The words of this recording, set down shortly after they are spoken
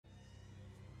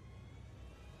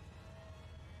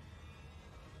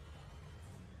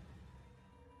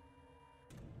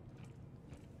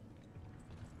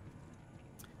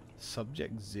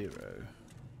Subject 0.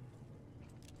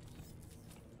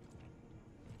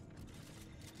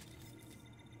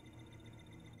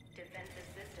 Defensive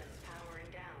systems powering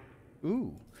down.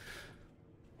 Ooh.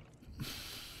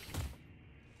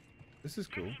 This is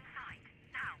cool.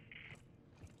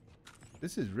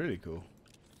 This is really cool.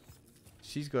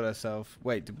 She's got herself...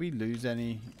 Wait, did we lose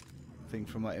anything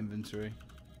from our inventory?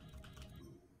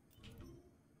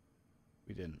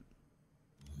 We didn't.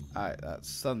 Alright, that's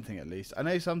something at least. I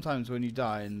know sometimes when you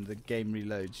die and the game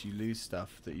reloads, you lose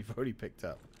stuff that you've already picked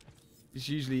up. It's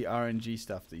usually RNG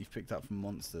stuff that you've picked up from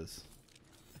monsters.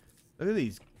 Look at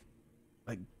these,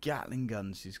 like, Gatling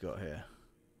guns she's got here.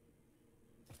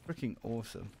 Freaking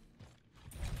awesome.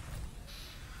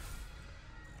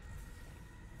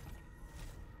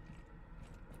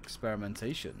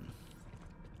 Experimentation.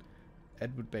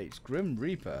 Edward Bates. Grim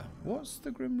Reaper. What's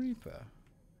the Grim Reaper?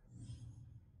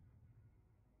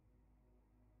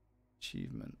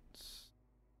 Achievements.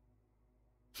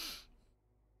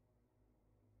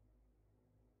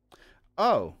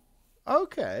 Oh.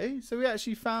 Okay. So we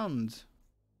actually found...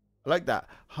 I like that.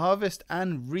 Harvest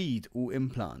and read all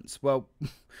implants. Well,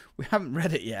 we haven't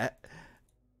read it yet.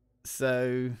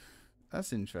 So,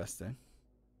 that's interesting.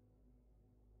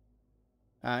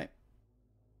 Alright.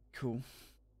 Cool.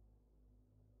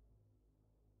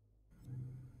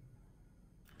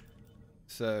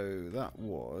 So, that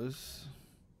was...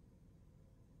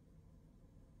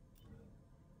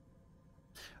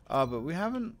 Ah, but we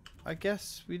haven't... I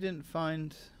guess we didn't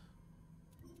find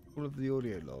all of the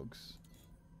audio logs.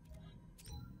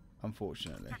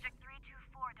 Unfortunately. Subject 324-980.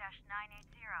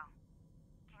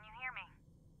 Can you hear me?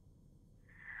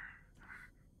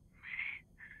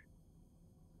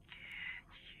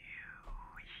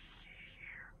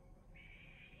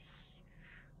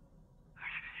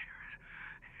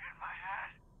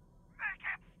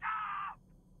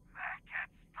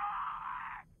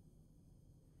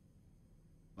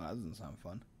 Well, that doesn't sound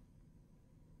fun.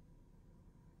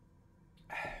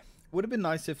 Would have been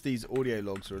nice if these audio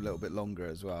logs were a little bit longer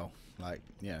as well. Like,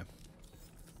 you know,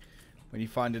 when you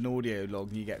find an audio log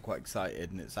and you get quite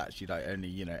excited and it's actually like only,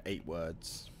 you know, 8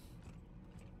 words.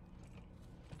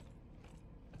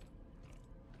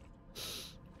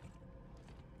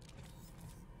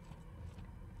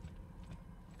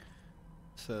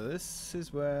 So this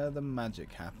is where the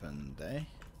magic happened, eh?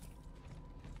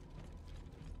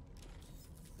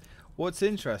 What's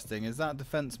interesting is that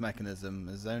defense mechanism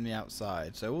is only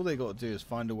outside, so all they got to do is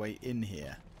find a way in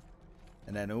here,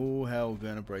 and then all hell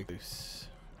gonna break loose.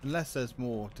 Unless there's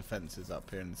more defenses up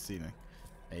here in the ceiling,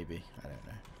 maybe, I don't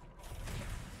know.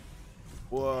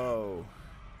 Whoa!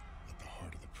 At the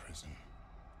heart of the prison.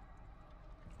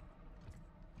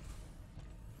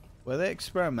 Where they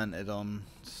experimented on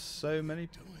so many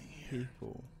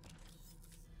people.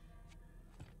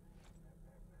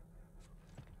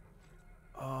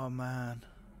 Oh man,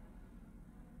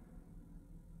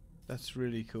 that's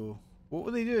really cool. What were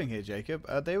they doing here, Jacob?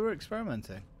 They were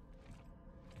experimenting.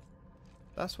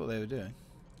 That's what they were doing.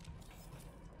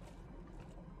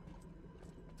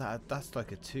 That's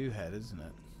like a 2-head, isn't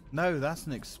it? No, that's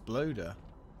an exploder.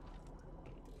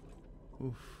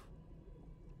 Oof.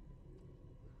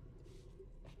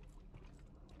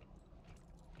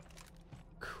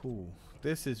 Cool.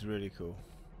 This is really cool.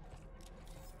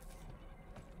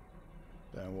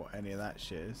 Don't know what any of that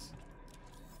shit is.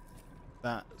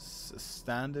 That's a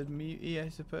standard mutie, I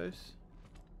suppose.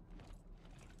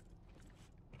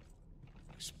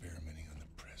 Experimenting on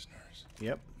the prisoners.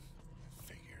 Yep.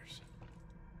 Figures.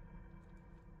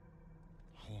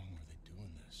 How long were they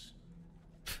doing this?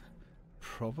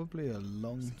 Probably a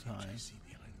long time. JC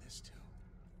behind this too.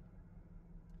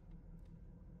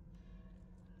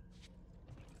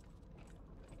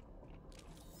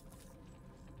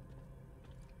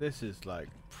 This is like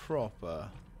proper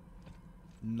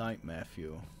nightmare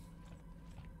fuel.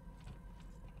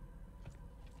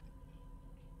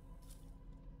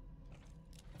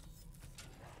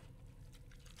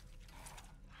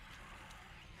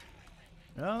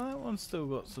 Oh, that one's still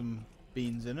got some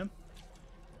beans in him.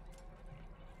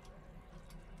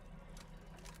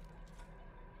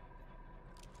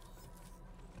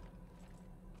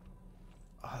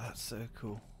 Oh, that's so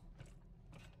cool.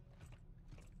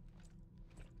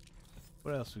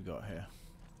 What else we got here?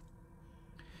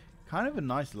 Kind of a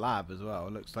nice lab as well.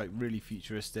 It looks like really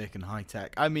futuristic and high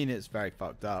tech. I mean, it's very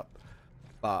fucked up,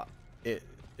 but it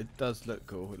does look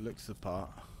cool. It looks the part.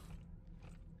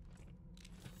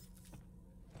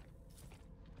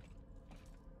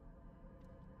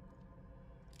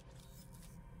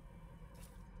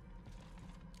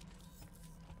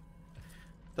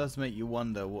 Does make you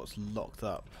wonder what's locked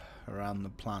up around the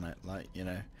planet, like, you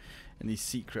know, in these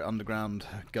secret underground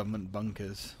government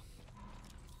bunkers.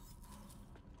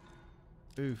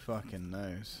 Who fucking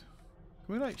knows?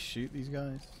 Can we like shoot these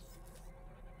guys?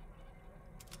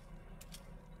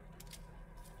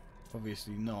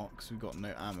 Obviously not, because we've got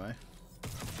no ammo.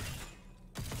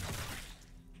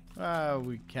 Well,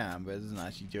 we can, but it doesn't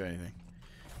actually do anything.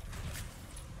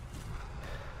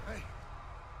 Hey,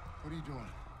 what are you doing?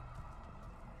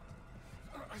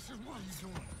 I said, what are you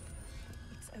doing?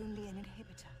 It's only an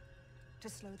inhibitor to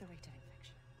slow the rate of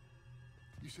infection.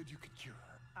 You said you could cure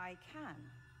her. I can,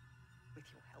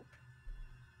 with your help.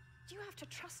 Do you have to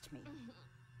trust me?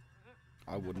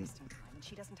 I wouldn't. Wasting time, and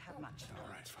she doesn't have much. All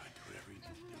right, fine. Do whatever you need to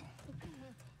do.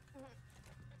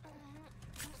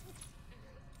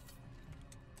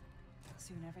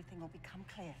 Soon everything will become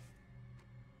clear.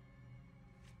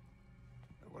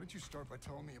 Why don't you start by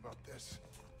telling me about this?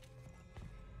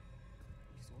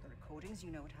 You saw the recordings.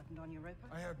 You know what happened on Europa.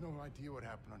 I have no idea what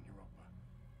happened on Europa.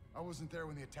 I wasn't there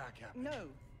when the attack happened. No,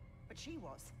 but she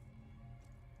was.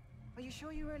 Are you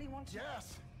sure you really want to?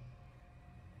 Yes!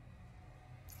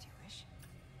 Do you wish?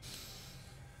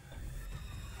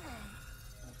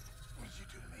 What did you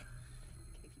do to me?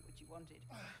 Gave you what you wanted.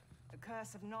 The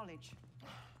curse of knowledge.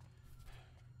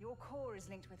 Your core is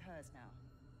linked with hers now.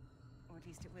 Or at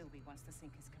least it will be once the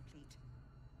sync is complete.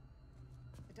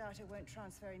 The data won't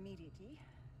transfer immediately,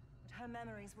 but her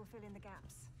memories will fill in the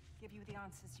gaps, give you the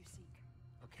answers you seek.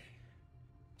 Okay.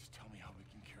 Just tell me how we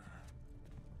can cure her.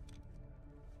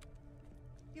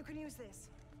 You can use this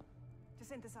to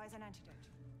synthesize an antidote,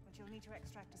 but you'll need to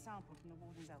extract a sample from the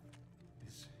warden's elf.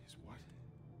 Is what?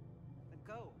 The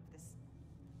goal of this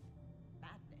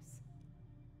madness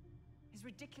is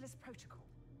ridiculous protocol.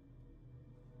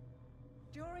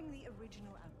 During the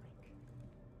original outbreak,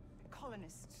 a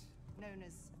colonist known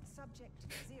as Subject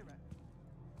Zero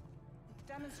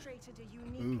demonstrated a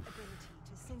unique ability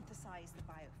to synthesize the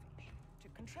biophage, to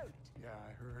control it. Yeah,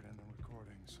 I heard in the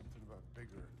recording something about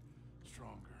bigger,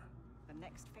 stronger. The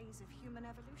next phase of human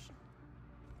evolution.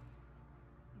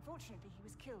 Unfortunately, he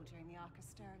was killed during the Arca's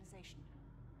sterilization.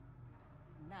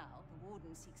 Now, the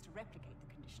Warden seeks to replicate the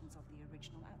conditions of the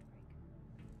original outbreak,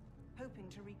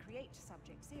 hoping to recreate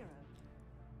Subject Zero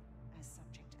as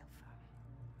Subject Alpha.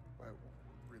 By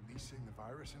releasing the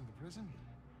virus into the prison?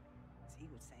 As he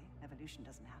would say, evolution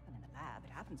doesn't happen in a lab, it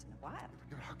happens in the wild.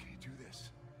 Yeah, but how can he do this?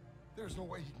 There's no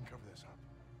way he can cover this up.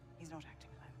 He's not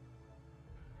acting alone.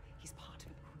 He's part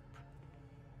of a group.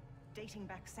 Dating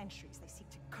back centuries, they seek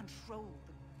to control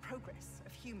the progress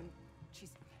of human...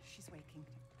 She's waking.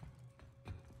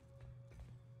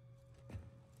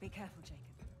 Be careful, Jacob.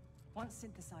 Once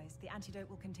synthesized, the antidote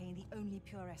will contain the only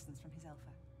pure essence from his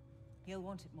alpha. He'll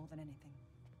want it more than anything.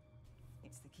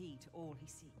 It's the key to all he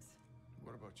seeks.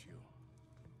 What about you?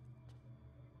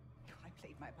 I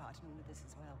played my part in all of this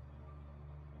as well.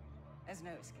 There's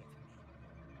no escape for me.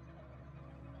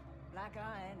 Black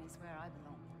Iron is where I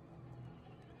belong.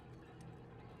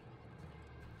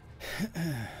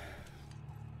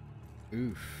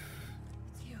 Oof.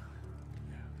 It's you.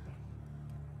 Yeah.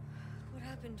 What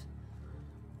happened?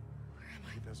 Where am I?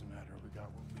 It doesn't matter. We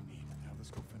got what we need. Now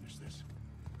let's go finish this.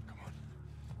 Come on.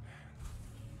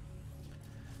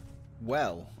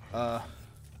 Well, Like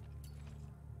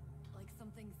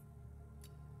something's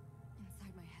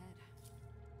inside my head,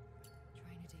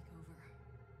 trying to take over.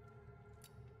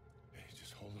 Hey,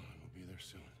 just hold on. We'll be there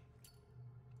soon.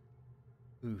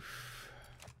 oof.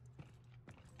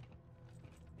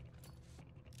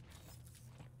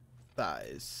 That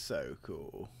is so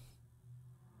cool.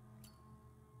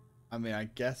 I mean, I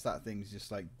guess that thing's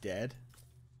just like dead,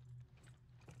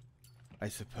 I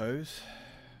suppose.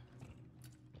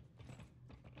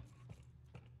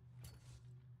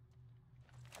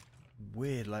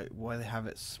 Weird, like why they have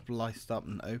it spliced up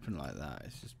and open like that.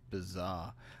 It's just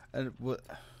bizarre. And what,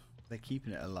 they're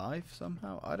keeping it alive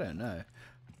somehow? I don't know.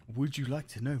 Would you like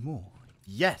to know more?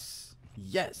 Yes,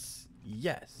 yes,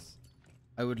 yes.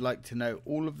 I would like to know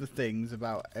all of the things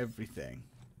about everything.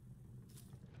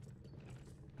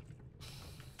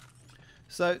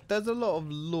 So there's a lot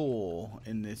of lore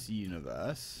in this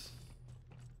universe.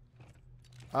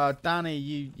 Danny,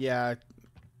 you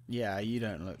you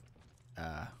don't look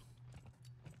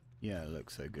look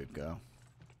so good, girl.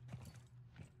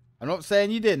 I'm not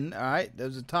saying you didn't, alright? There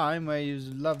was a time where you was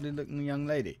a lovely looking young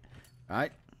lady.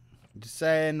 Alright? I'm just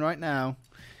saying right now,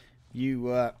 you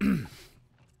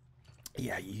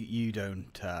yeah, you don't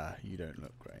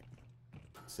look great.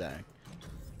 So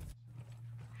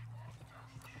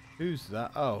who's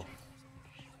that? Oh,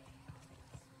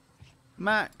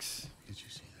 Max. Did you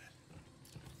see that?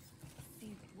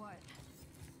 See what?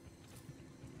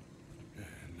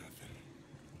 Nothing.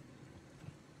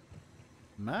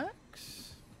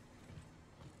 Max?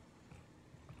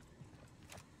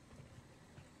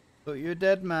 Thought you were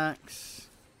dead, Max.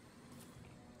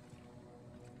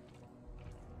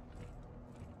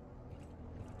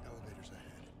 Elevators ahead.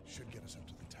 Should get us up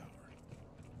to the tower.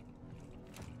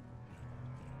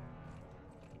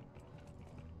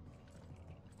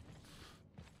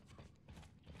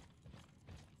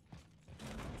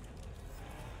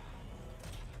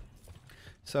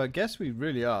 So I guess we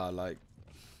really are like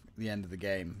the end of the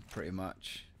game, pretty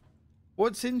much.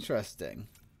 What's interesting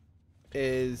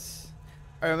is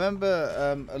I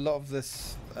remember a lot of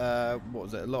this, what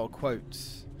was it, a lot of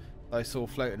quotes I saw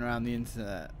floating around the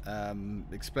internet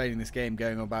explaining this game,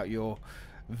 going about your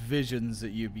visions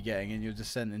that you'd be getting and your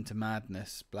descent into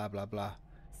madness, blah, blah, blah.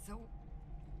 So,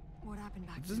 what happened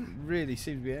back It there? doesn't really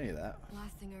seem to be any of that.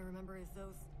 Last thing I remember is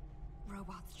those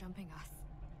robots jumping us.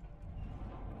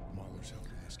 Mahler's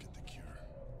helping us get the cure.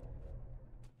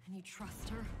 And you trust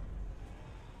her?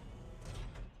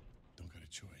 Don't got a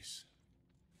choice.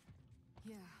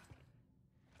 Yeah.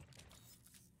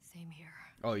 Same here.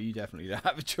 Oh, you definitely don't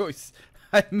have a choice.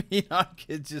 I mean, I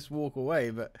could just walk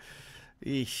away, but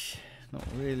eesh, not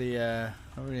really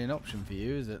an option for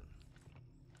you, is it?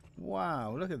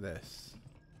 Wow, look at this.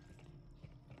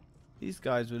 These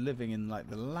guys were living in like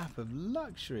the lap of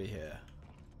luxury here.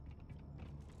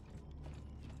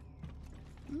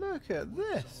 Look at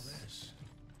this. This is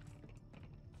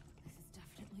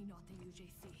definitely not the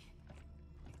UJC.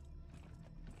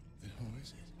 Then who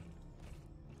is it?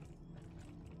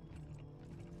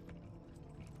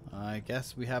 I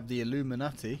guess we have the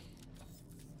Illuminati.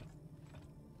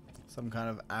 Some kind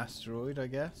of asteroid, I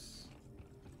guess.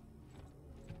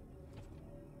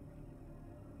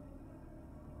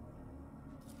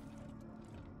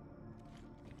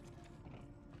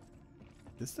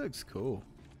 This looks cool.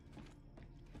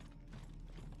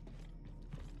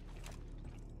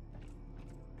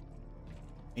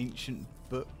 Ancient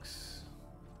books.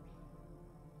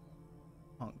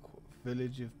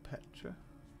 Village of Petra.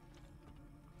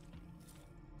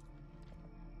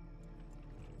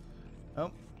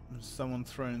 Oh, there's someone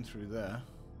thrown through there.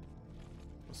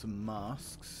 Got some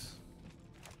masks.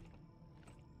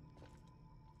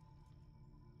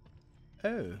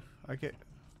 Oh, I get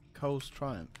Cole's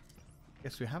Triumph.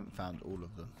 Guess we haven't found all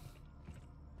of them.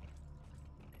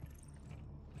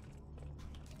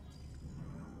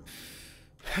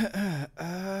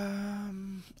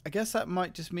 I guess that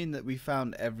might just mean that we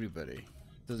found everybody.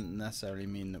 Doesn't necessarily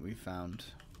mean that we found.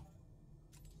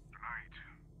 Tonight,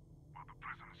 while the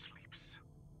prisoner sleeps,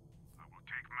 I will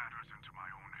take matters into my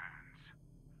own hands.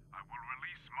 I will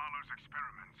release Mahler's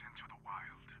experiments into the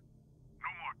wild.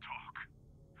 No more talk.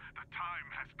 The time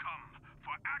has come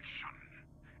for action,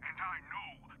 and I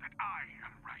know that I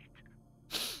am right.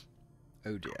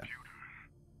 Oh dear. Computer,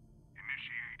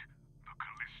 initiate the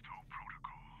Calisto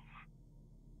protocol.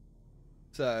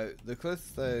 So the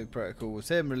Calisto protocol was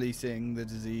him releasing the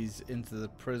disease into the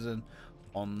prison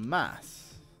en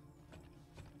masse.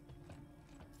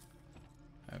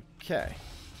 Okay.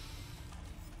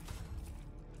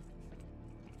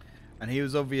 And he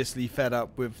was obviously fed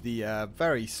up with the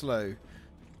very slow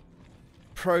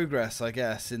progress, I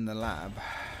guess, in the lab.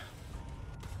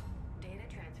 Data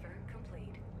transfer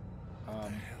complete.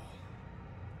 Danny?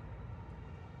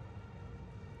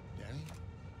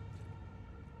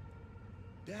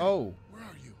 Danny? Oh. Where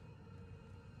are you?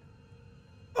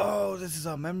 Oh, this is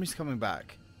our memories coming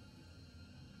back.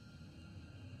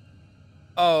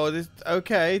 Oh, this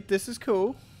okay. This is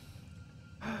cool.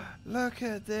 Look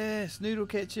at this noodle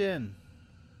kitchen.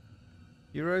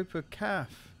 Europa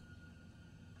Caf.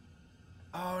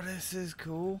 Oh, this is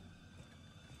cool.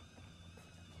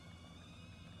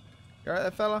 You alright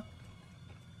there, fella?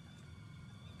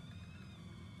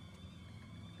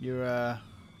 Your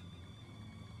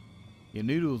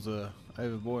noodles are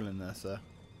overboiling there, sir.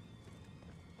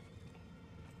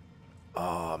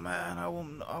 Oh man, I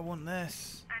want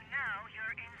this. And now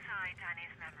you're inside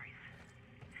Danny's memories,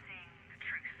 seeing the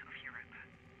truth of Europe.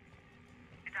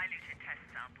 A diluted test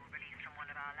sample released from one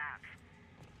of our labs.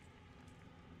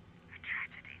 A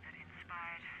tragedy that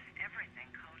inspired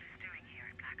everything Cole is doing here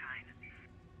at Black Island.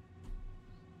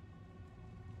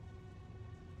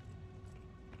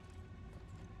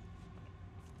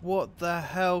 What the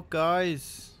hell,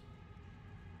 guys?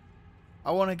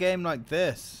 I want a game like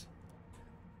this.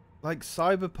 Like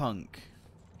Cyberpunk.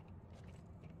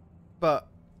 But,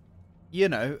 you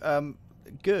know,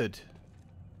 good.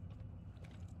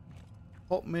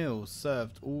 Hot meals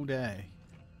served all day.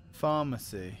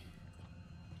 Pharmacy.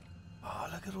 Oh,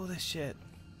 look at all this shit.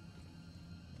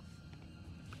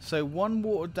 So one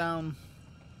watered down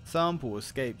Sample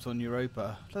escapes on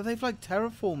Europa. So they've like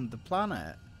terraformed the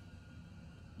planet.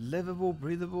 Livable,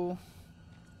 breathable.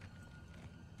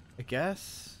 I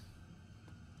guess.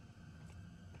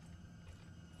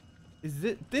 Is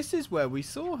it? This is where we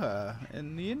saw her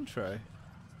in the intro.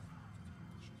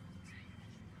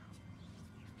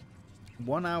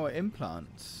 1 hour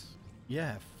implants.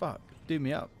 Yeah, fuck. Do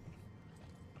me up.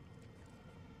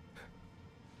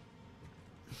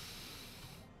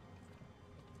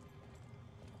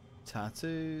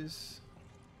 Tattoos.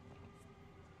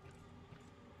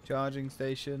 Charging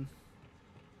station.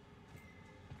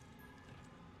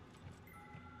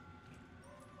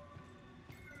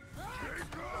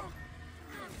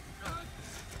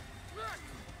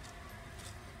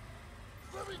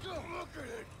 Let me go! Look at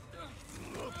it!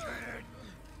 Look at it!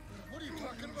 What are you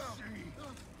talking about?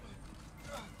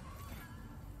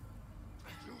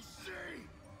 You see?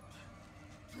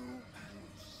 Do you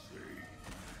see?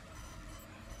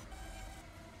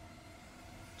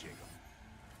 Jacob,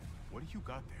 what do you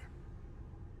got there?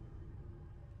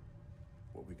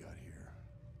 What we got here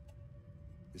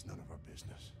is none of our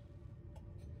business.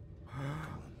 Come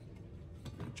on.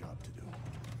 We got a job to do.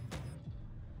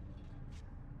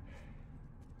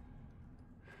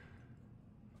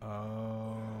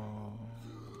 Oh.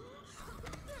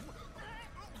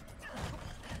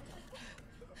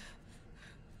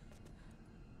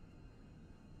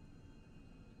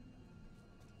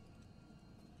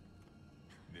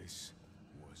 This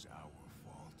was our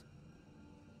fault.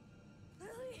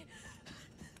 Lily!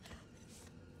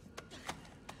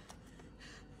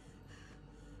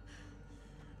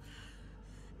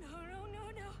 No, no, no,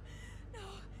 no, no.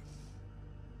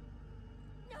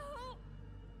 No!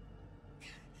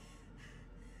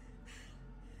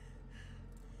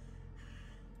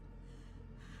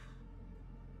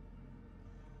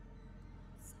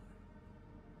 Sorry.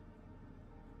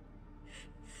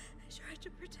 I tried to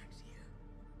protect you.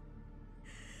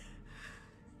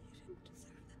 You didn't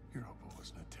deserve that. Europa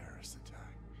wasn't a terrorist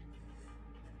attack.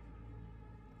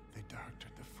 They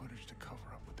doctored the footage to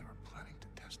cover up what they were planning to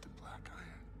test in Black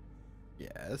Iron.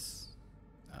 Yes.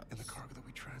 And the cargo that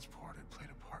we transported played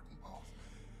a part in both.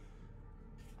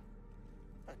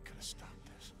 I could have stopped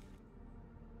this.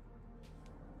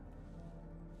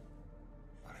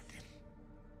 But I didn't.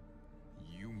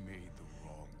 You made the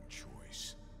wrong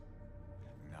choice.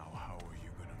 Now how are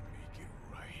you gonna make it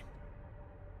right?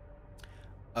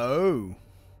 Oh.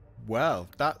 Well,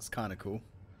 that's kind of cool.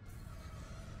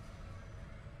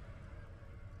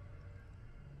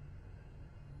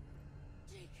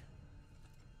 Jake,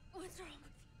 what's wrong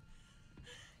with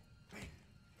you? Hey,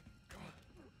 come on.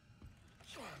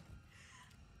 Come on.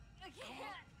 I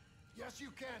can't. Yes,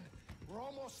 you can. We're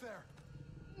almost there.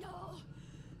 No,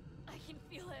 I can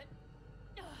feel it.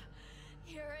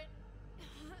 Hear it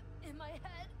in my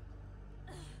head.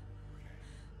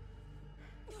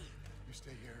 You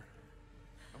stay here.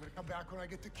 I'm gonna come back when I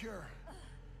get the cure.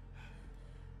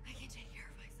 I can take care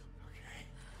of myself. Okay.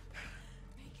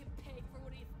 Make him pay for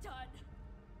what he's done.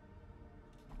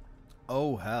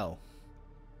 Oh, hell.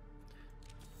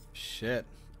 Shit.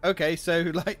 Okay,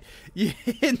 so, like, you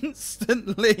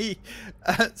instantly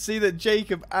see that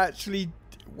Jacob actually...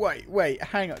 Wait,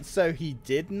 hang on. So he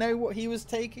did know what he was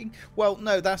taking? Well,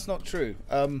 no, that's not true.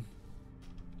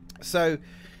 So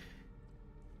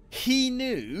he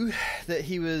knew that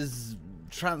he was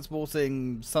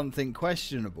transporting something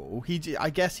questionable. I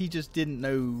guess he just didn't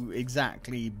know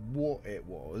exactly what it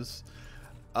was.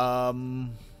 Oh,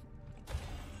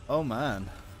 man.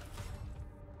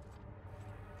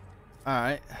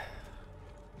 Alright.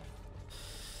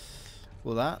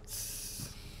 Well,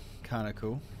 that's kind of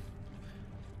cool.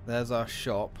 There's our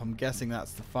shop. I'm guessing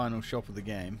that's the final shop of the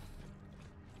game.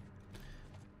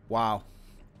 Wow.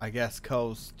 I guess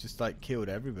Cole's just like killed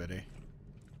everybody.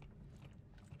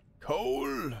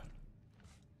 Cole!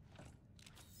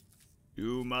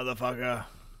 You motherfucker.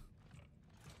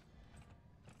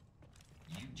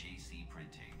 UJC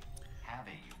Printing. Have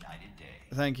a united day.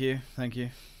 Thank you. Thank you.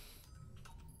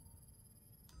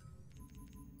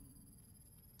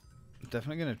 I'm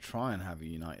definitely going to try and have a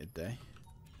united day.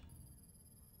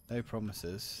 No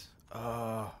promises.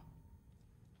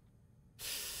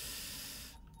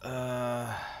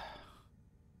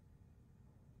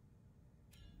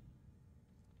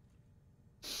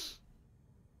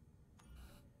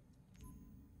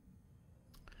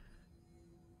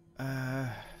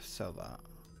 Sell that.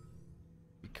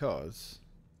 Because...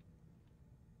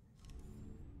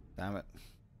 Damn it.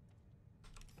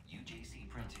 UJC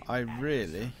Printing. I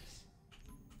really...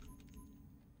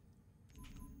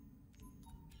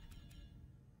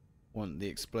 want the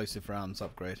explosive rounds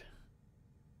upgrade.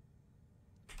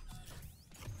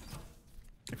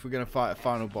 if we're going to fight a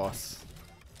final boss.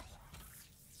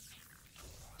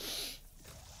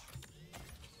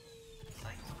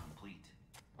 Cycle complete.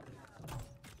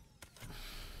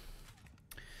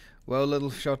 Well, little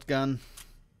shotgun.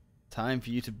 Time for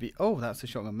you to be... Oh, that's a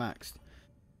shotgun maxed.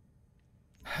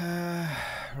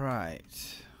 Right.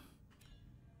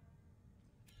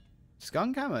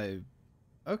 Skunk ammo.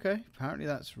 Okay, apparently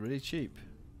that's really cheap.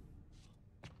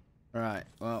 Right,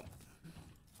 well.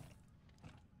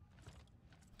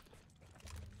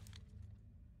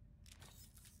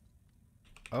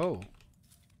 Oh.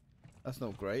 That's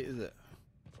not great, is it?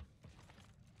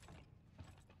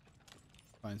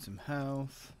 Find some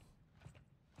health.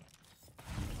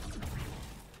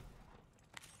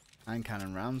 And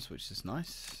cannon rounds, which is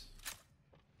nice.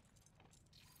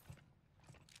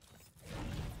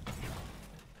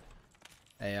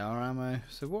 AR ammo.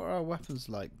 So what are our weapons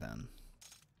like then?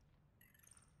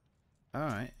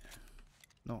 Alright.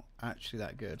 Not actually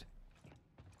that good.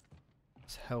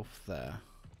 There's health there.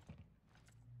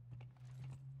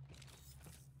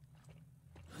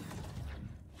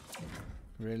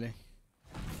 Really?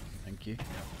 Thank you.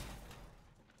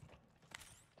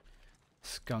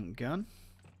 Skunk gun.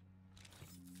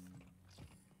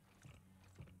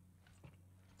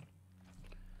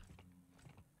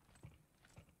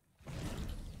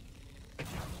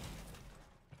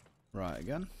 Right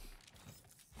again.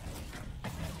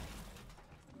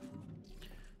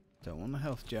 Don't want the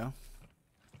health gel.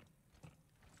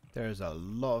 There is a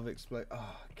lot of explode.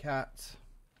 Oh, cat.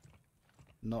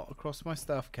 Not across my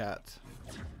stuff, cat.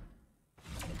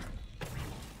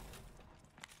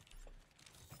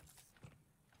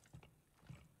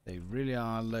 They really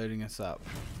are loading us up.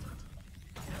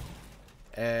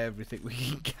 Everything we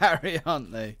can carry,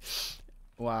 aren't they?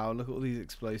 Wow, look at all these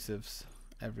explosives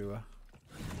everywhere.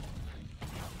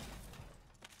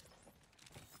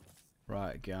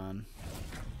 Right, gun.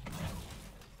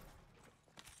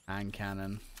 And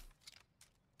cannon.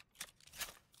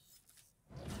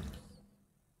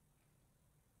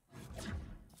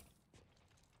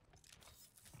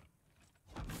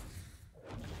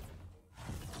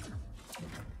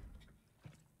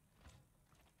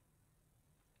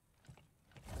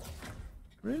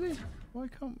 Really? Why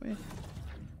can't we? Is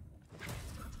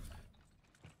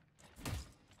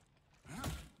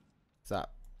that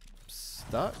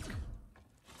stuck?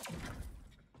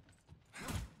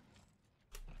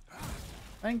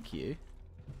 Thank you.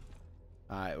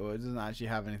 Alright, well it doesn't actually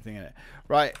have anything in it.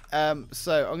 Right,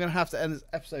 so I'm going to have to end this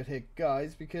episode here,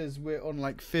 guys, because we're on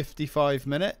like 55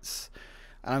 minutes.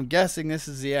 And I'm guessing this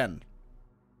is the end.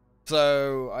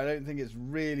 So I don't think it's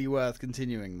really worth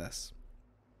continuing this.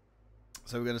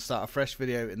 So we're going to start a fresh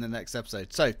video in the next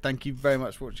episode. So thank you very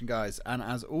much for watching, guys. And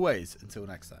as always, until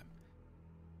next time.